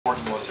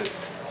important was it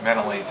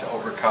mentally to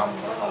overcome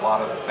a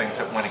lot of the things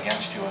that went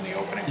against you in the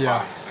opening?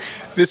 Yeah,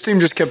 this team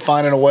just kept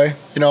finding a way,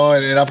 and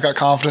I've got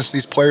confidence in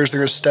these players. They're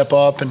going to step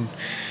up, and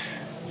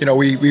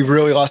we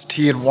really lost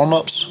T in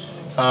warm-ups.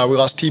 We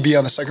lost TB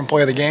on the second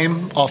play of the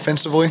game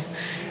offensively,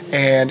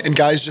 and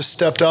guys just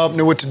stepped up,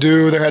 knew what to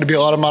do. There had to be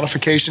a lot of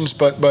modifications,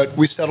 but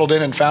we settled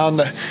in and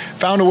found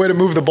a way to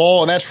move the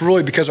ball, and that's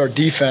really because our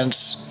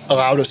defense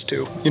allowed us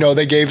to.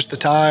 They gave us the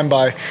time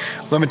by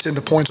limiting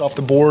the points off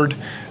the board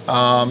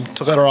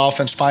to let our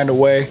offense find a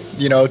way,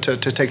 to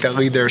take that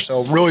lead there.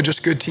 So really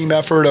just good team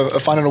effort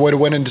of finding a way to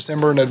win in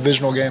December in a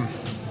divisional game.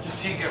 Did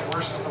T get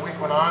worse as the week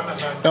went on?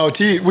 No,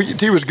 T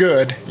was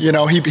good.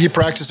 He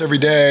practiced every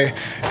day,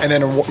 and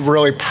then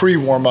really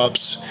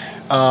pre-warm-ups,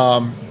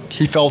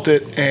 he felt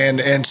it,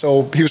 and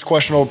so he was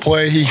questionable to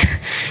play.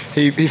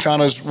 He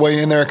found his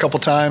way in there a couple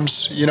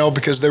times,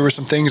 because there were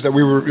some things that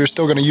we were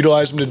still going to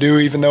utilize him to do,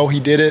 even though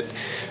he did it,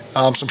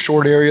 some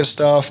short area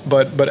stuff.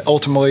 But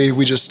ultimately,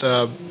 we just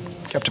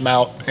kept him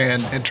out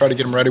and tried to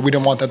get him ready. We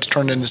didn't want that to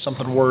turn into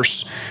something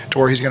worse to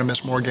where he's going to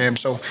miss more games.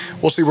 So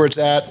we'll see where it's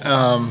at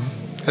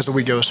as the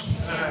week goes.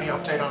 Is there any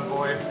update on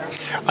Boyd?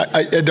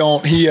 I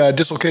don't. He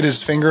dislocated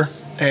his finger,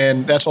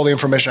 and that's all the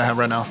information I have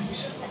right now.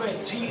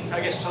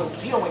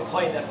 T only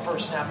played that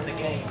first snap of the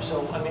game.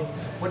 So,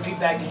 what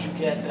feedback did you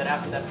get that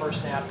after that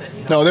first snap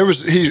that, No,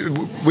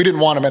 we didn't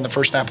want him in the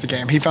first snap of the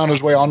game. He found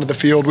his way onto the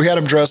field. We had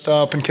him dressed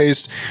up in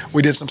case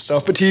we did some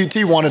stuff, but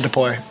T wanted to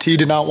play. T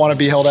did not want to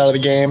be held out of the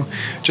game.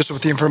 Just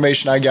with the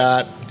information I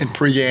got in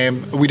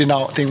pregame, we did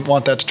not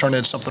want that to turn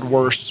into something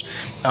worse.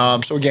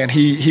 So again,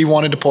 he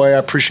wanted to play. I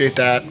appreciate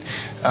that.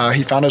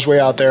 He found his way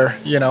out there,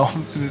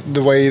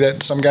 the way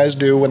that some guys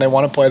do when they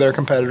want to play their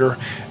competitor.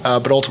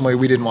 But ultimately,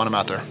 we didn't want him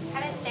out there.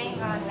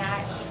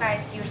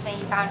 You were saying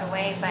you found a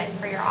way, but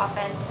for your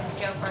offense and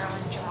Joe Burrow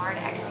and Jamar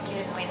to execute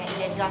it the way that you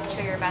did, you lost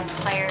two of your best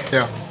players.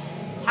 Yeah.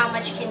 How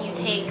much can you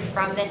take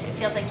from this? It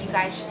feels like you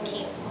guys just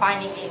keep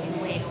finding a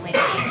new way to win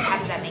games. How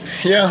does that make you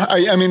feel?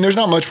 Yeah, there's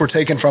not much we're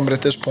taking from it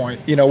at this point.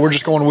 We're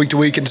just going week to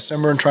week in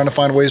December and trying to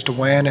find ways to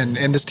win.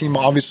 And this team,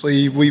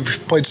 obviously, we've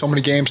played so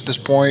many games at this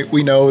point.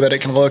 We know that it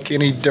can look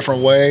any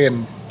different way,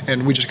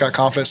 and we just got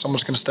confidence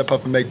someone's going to step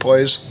up and make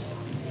plays.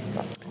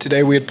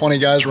 Today, we had plenty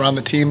of guys around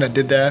the team that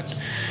did that.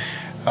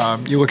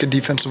 You look at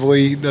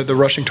defensively, the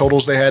rushing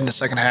totals they had in the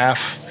second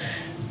half.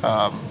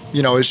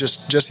 It's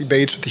just Jesse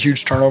Bates with a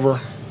huge turnover.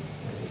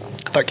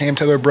 I thought Cam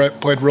Taylor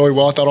played really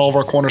well. I thought all of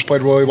our corners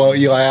played really well.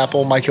 Eli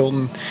Apple, Mike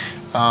Hilton,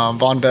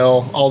 Von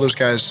Bell, all those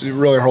guys.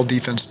 Really, our whole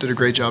defense did a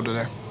great job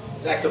today.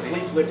 Zach, the flea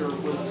flicker,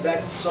 was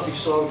that something you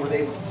saw where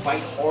they would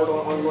fight hard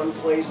on run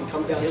plays and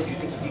come downhill? Do you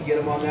think you could get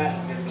them on that?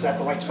 And was that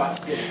the right spot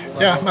to get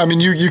them? Yeah,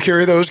 you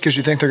carry those because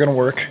you think they're going to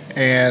work,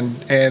 and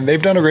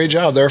they've done a great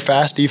job. They're a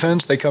fast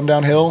defense. They come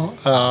downhill.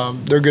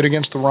 They're good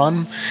against the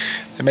run.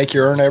 They make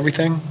you earn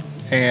everything,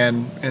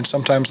 and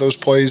sometimes those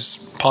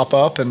plays pop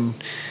up, and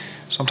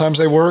sometimes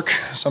they work.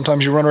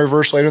 Sometimes you run a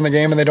reverse later in the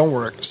game and they don't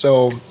work.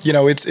 So,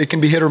 it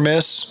can be hit or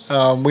miss.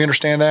 We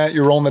understand that.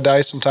 You're rolling the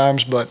dice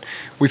sometimes, but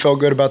we felt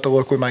good about the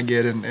look we might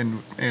get,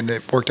 and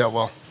it worked out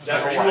well.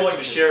 Zach, were you willing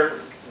to share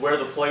where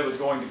the play was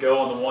going to go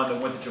on the one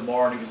that went to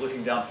Jamar and he was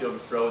looking downfield to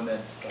throw and then?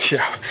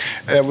 Yeah,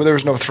 well, there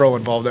was no throw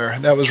involved there.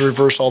 That was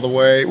reverse all the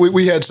way.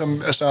 We had some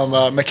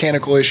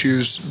mechanical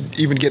issues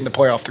even getting the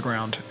play off the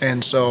ground,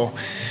 and so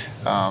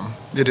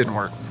it didn't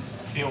work.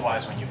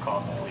 Feel-wise, when you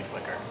called the flea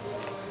flicker,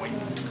 when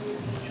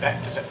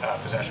that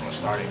possession was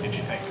starting, did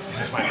you think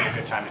this might be a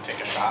good time to take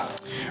a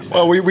shot?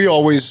 Well,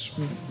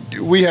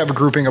 we have a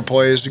grouping of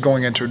plays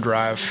going into a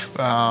drive.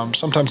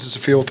 Sometimes it's a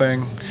feel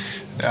thing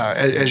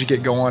as you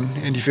get going,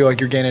 and you feel like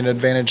you're gaining an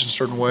advantage in a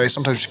certain way.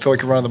 Sometimes you feel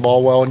like you're running the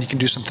ball well, and you can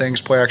do some things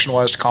play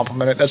action-wise to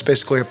complement it. That's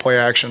basically a play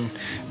action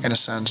in a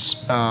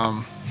sense.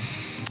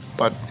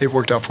 But it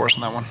worked out for us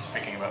in that one.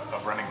 Speaking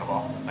of running the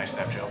ball, nice to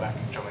have Joe back.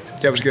 Joe makes it.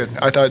 Yeah, it was good.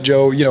 I thought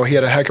Joe, he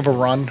had a heck of a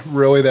run,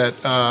 really, that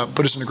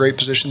put us in a great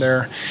position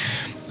there.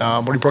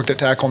 When he broke that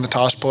tackle on the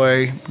toss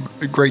play,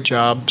 great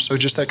job. So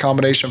just that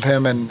combination of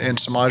him and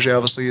Samaje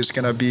obviously is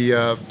going to be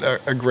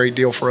a great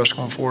deal for us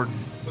going forward.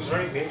 Was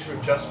there any major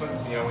adjustment,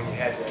 when you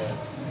had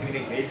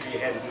anything major you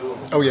had to do?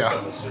 Oh, yeah.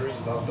 The series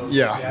about those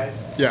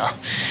guys? Yeah.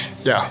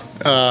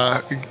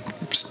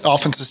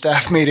 Offensive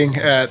staff meeting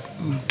at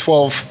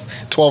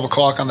 12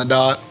 o'clock on the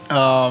dot.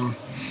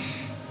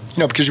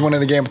 Because you went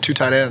in the game with two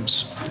tight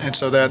ends. And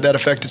so that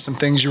affected some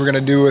things you were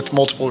going to do with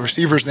multiple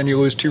receivers. Then you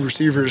lose two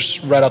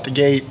receivers right out the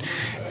gate,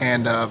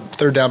 and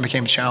third down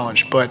became a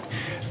challenge. But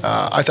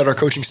I thought our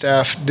coaching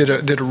staff did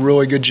a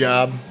really good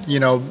job.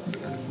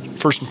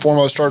 First and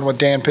foremost, starting with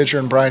Dan Pitcher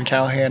and Brian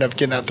Callahan of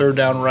getting that third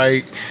down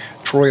right,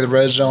 Troy in the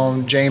red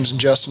zone, James and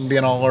Justin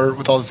being on alert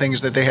with all the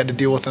things that they had to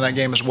deal with in that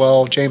game as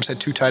well. James had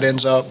two tight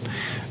ends up.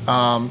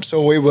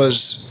 So it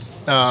was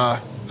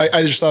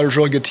I just thought it was a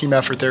really good team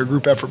effort there,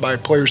 group effort by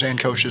players and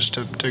coaches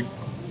to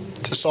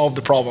solve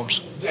the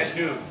problems. At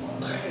noon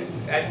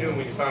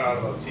when you found out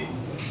about T.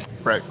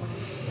 Right.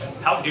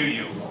 How do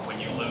you,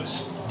 when you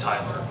lose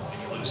Tyler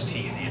and you lose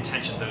T, the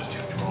attention those two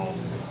draw,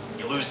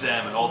 you lose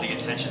them and all the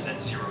attention that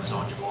zeroes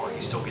on Jamar,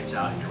 he still gets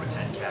out here with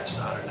 10 catches,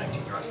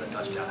 119 yards, and a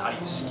touchdown. How do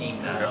you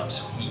scheme that up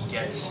so he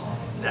gets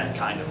that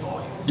kind of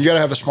volume? You got to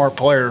have a smart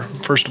player,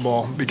 first of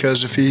all,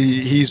 because if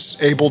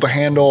he's able to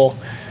handle,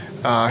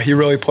 he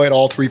really played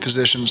all three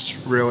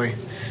positions, really.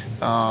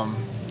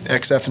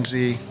 X, F, and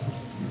Z.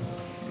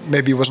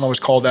 Maybe he wasn't always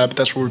called that, but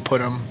that's where we put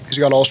him. He's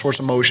got all sorts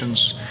of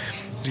motions.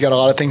 He's got a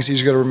lot of things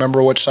he's got to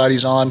remember which side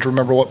he's on, to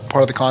remember what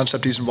part of the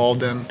concept he's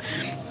involved in.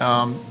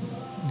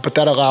 But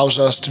that allows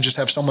us to just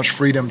have so much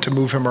freedom to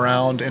move him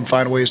around and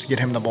find ways to get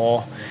him the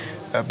ball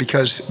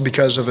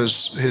because of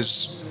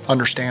his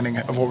understanding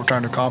of what we're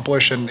trying to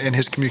accomplish and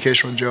his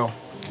communication with Joe.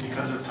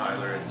 Because of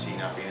Tyler and T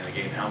not being in the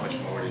game, how much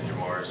more did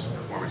Jamar's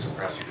performance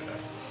impress you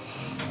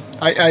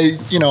today?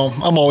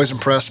 I'm always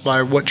impressed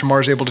by what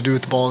Jamar's able to do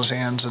with the ball in his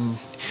hands, and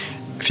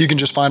if you can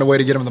just find a way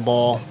to get him the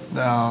ball,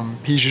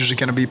 he's usually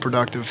going to be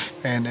productive,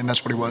 and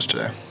that's what he was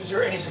today. Is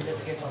there any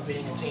significance on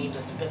beating a team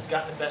that's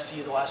gotten the best of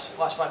you the last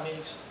 5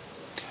 meetings?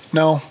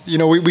 No,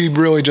 we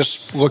really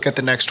just look at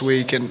the next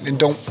week and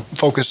don't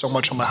focus so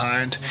much on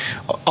behind.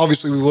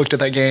 Obviously, we looked at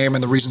that game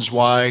and the reasons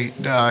why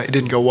it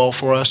didn't go well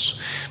for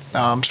us.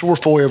 So we're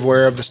fully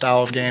aware of the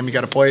style of game you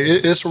got to play.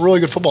 It's a really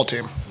good football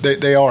team.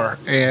 They are,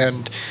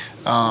 and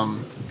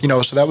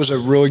so that was a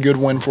really good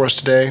win for us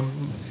today.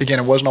 Again,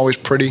 it wasn't always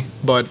pretty,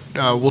 but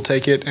we'll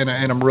take it, and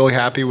I'm really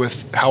happy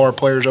with how our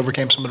players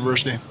overcame some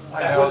adversity.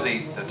 I know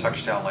the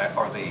touchdown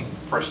or the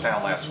first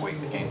down last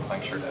week, the game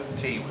clincher to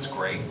T was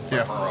great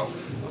for Burrow.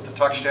 But the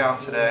touchdown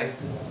today,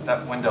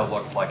 that window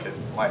looked like it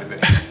might have been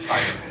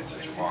tighter to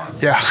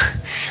Jamar. Yeah,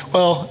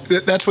 well,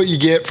 that's what you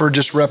get for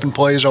just repping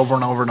plays over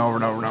and over and over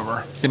and over and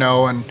over.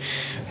 And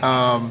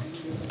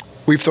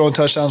we've thrown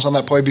touchdowns on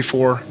that play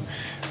before.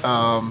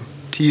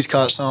 T's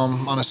caught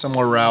some on a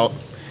similar route.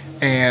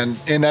 And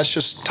that's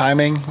just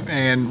timing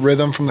and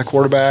rhythm from the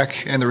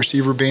quarterback and the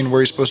receiver being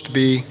where he's supposed to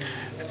be.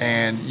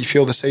 And you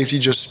feel the safety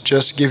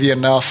just give you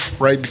enough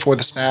right before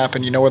the snap,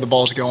 and you know where the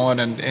ball's going,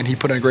 and he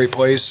put in a great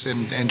place,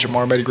 and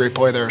Jamar made a great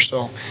play there.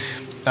 So,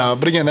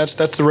 but again, that's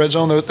the red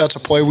zone. That's a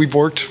play we've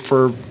worked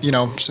for,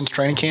 since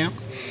training camp.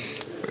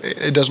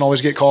 It doesn't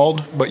always get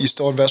called, but you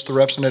still invest the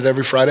reps in it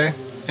every Friday.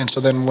 And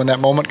so then when that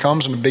moment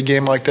comes in a big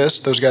game like this,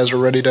 those guys are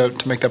ready to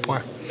make that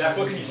play. Zach,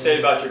 what can you say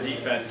about your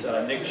defense?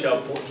 Nick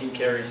Chubb, 14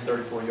 carries,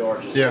 34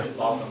 yards. Just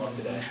following them up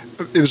today.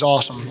 It was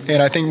awesome.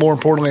 And I think more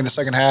importantly in the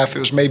second half, it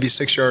was maybe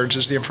 6 yards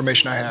is the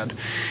information I had.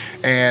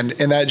 And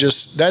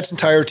that's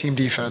entire team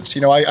defense.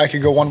 I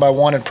could go one by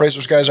one and praise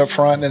those guys up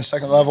front, and then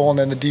second level, and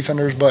then the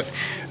defenders. But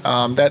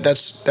and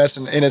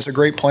it's a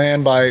great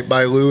plan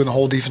by Lou and the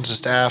whole defensive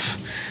staff.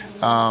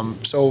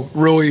 So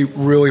really,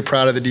 really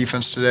proud of the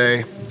defense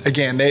today.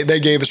 Again,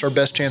 they gave us our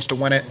best chance to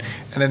win it,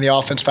 and then the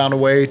offense found a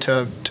way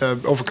to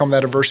overcome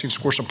that adversity and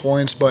score some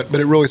points, but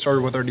it really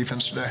started with our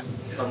defense today.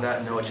 On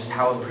that note, just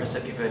how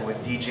impressive you've been with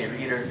DJ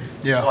Reader,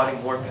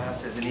 swatting more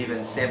passes, and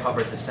even Sam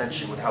Hubbard's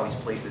ascension with how he's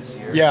played this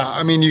year.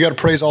 Yeah, you got to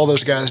praise all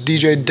those guys.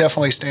 DJ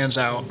definitely stands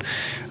out.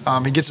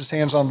 He gets his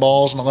hands on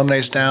balls and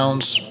eliminates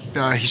downs.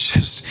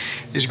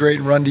 He's great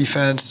in run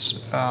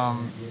defense.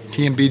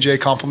 He and BJ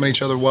complement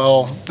each other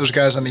well. Those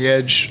guys on the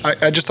edge.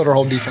 I just thought our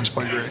whole defense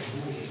played great.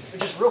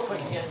 Just real quick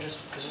again, just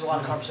because there's a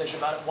lot of conversation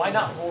about it, why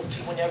not rule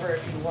T whenever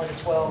you learn at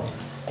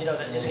 12,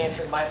 that his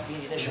hamstring might be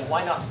the issue,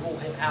 why not rule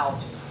him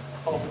out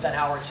with that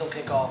hour until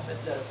kickoff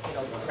instead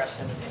of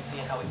resting him and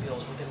seeing how he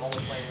feels with him only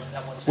playing with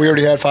that one snap? We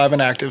already had 5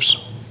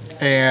 inactives.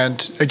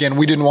 And again,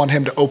 we didn't want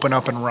him to open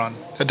up and run.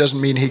 That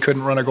doesn't mean he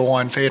couldn't run a goal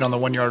line fade on the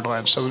 1 yard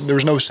line. So there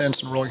was no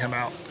sense in ruling him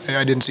out.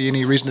 I didn't see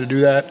any reason to do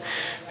that.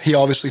 He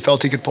obviously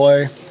felt he could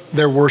play.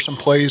 There were some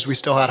plays we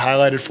still had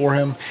highlighted for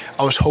him.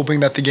 I was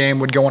hoping that the game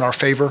would go in our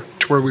favor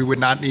to where we would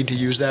not need to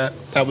use that.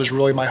 That was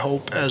really my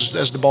hope as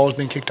the ball was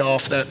being kicked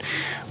off, that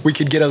we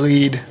could get a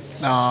lead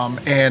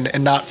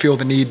and not feel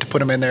the need to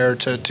put him in there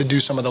to do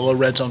some of the low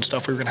red zone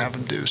stuff we were going to have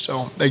him do.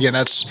 So again,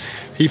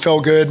 he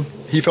felt good.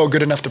 He felt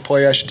good enough to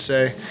play, I should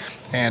say,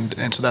 and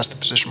so that's the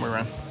position we were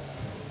in.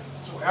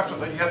 So after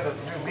you had the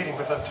new meeting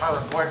with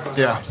Tyler Boyd,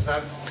 yeah,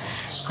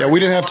 we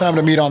didn't have time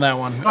to meet on that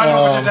one. I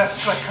know, but did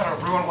that kind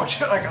of ruin a lot of what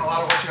you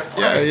had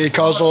planned? Yeah, it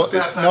caused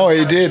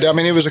it did.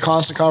 It was a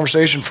constant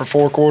conversation for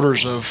 4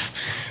 quarters of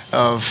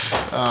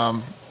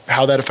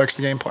how that affects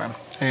the game plan.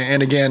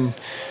 And again,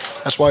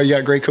 that's why you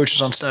got great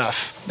coaches on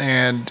staff.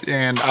 And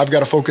I've got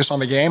to focus on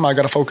the game. I've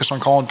got to focus on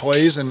calling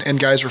plays, and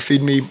guys are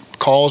feeding me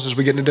calls as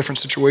we get into different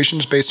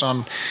situations based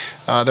on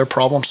their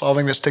problem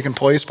solving that's taking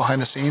place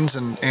behind the scenes.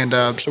 And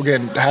so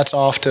again, hats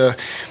off to,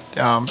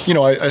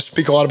 I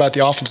speak a lot about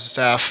the offensive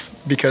staff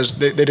because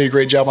they did a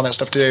great job on that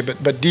stuff today.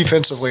 But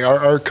defensively,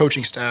 our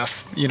coaching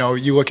staff,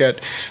 you look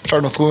at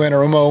starting with Lou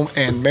Anarumo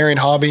and Marion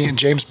Hobby and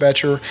James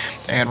Betcher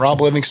and Rob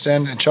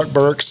Livingston and Chuck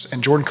Burks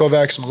and Jordan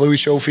Kovacs and Louis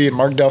Shofi and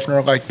Mark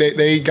Duffner.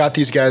 They got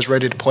these guys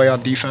ready to play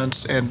on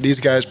defense, and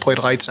these guys played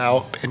lights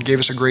out and gave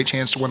us a great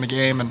chance to win the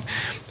game.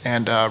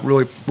 And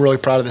really, really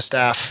proud of the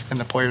staff and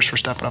the players for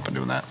stepping up and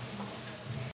doing that.